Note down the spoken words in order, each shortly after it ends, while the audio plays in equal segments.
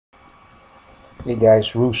Hey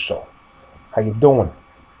guys, Russo. How you doing?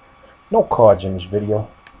 No cards in this video.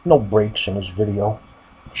 No breaks in this video.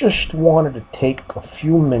 Just wanted to take a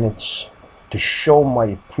few minutes to show my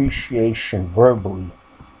appreciation verbally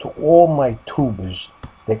to all my tubers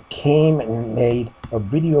that came and made a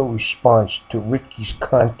video response to Ricky's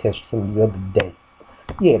contest from the other day.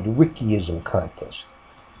 Yeah, the Rickyism contest.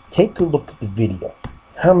 Take a look at the video.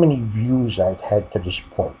 How many views I've had to this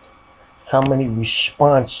point. How many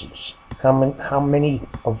responses. How many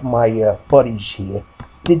of my buddies here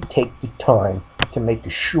did take the time to make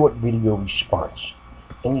a short video response.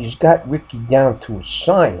 And he's got Ricky down to a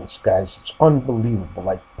science, guys. It's unbelievable.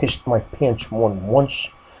 I pissed my pants more than once.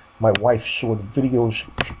 My wife saw the videos.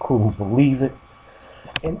 She couldn't believe it.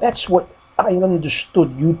 And that's what I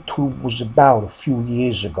understood YouTube was about a few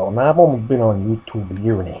years ago. Now, I've only been on YouTube a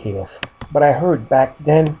year and a half. But I heard back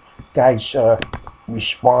then, guys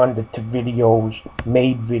responded to videos,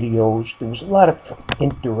 made videos. There was a lot of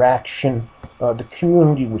interaction. The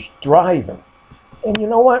community was thriving. And you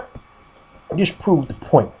know what? I just proved the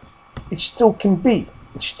point. It still can be.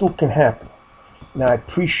 It still can happen. Now, I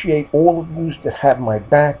appreciate all of you that have my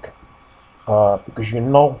back because you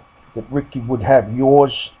know that Ricky would have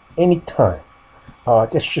yours anytime.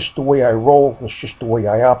 That's just the way I roll. That's just the way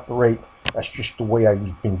I operate. That's just the way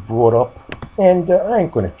I've been brought up. And I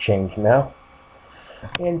ain't going to change now.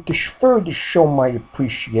 And to further show my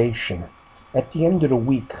appreciation, at the end of the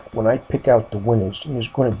week, when I pick out the winners, and there's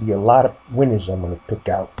going to be a lot of winners I'm going to pick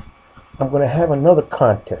out, I'm going to have another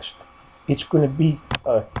contest. It's going to be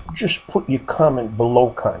just put your comment below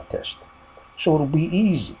contest. So it'll be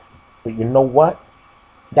easy. But you know what?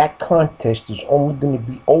 That contest is only going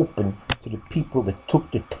to be open to the people that took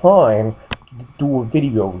the time to do a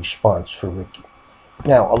video response for Ricky.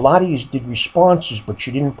 Now, a lot of you did responses, but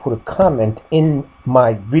you didn't put a comment in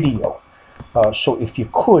my video. So if you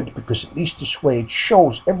could, because at least this way it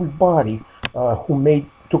shows everybody who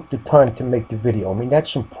took the time to make the video. I mean,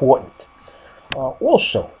 that's important.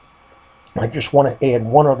 Also, I just want to add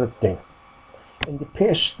one other thing. In the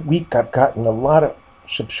past week, I've gotten a lot of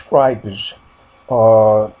subscribers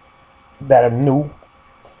that are new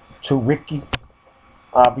to Ricky,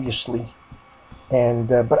 obviously.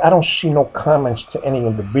 But I don't see no comments to any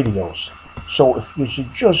of the videos. So if you're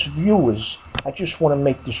just viewers, I just want to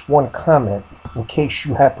make this one comment in case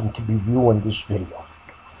you happen to be viewing this video.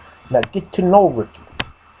 Now get to know Ricky.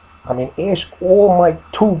 I mean, ask all my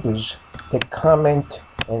tubers that comment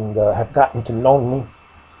and have gotten to know me.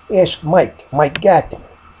 Ask Mike Gatton.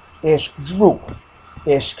 Ask Drew.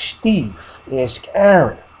 Ask Steve. Ask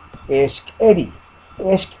Aaron. Ask Eddie.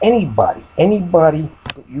 Ask anybody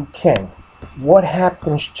that you can. What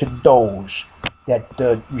happens to those that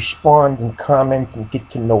respond and comment and get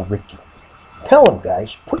to know Ricky? Tell them,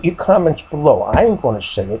 guys. Put your comments below. I ain't going to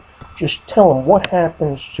say it. Just tell them what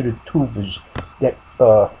happens to the tubers that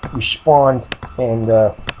respond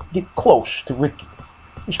and get close to Ricky.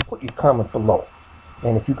 Just put your comment below.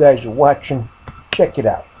 And if you guys are watching, check it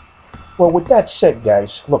out. Well, with that said,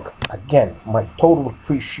 guys, look, again, my total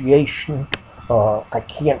appreciation. I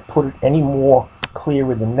can't put it any more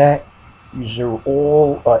clearer than that. These are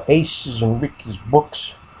all aces in Ricky's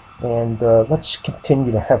books. And let's continue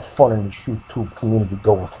to have fun in this YouTube community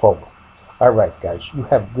going forward. All right, guys. You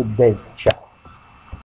have a good day. Ciao.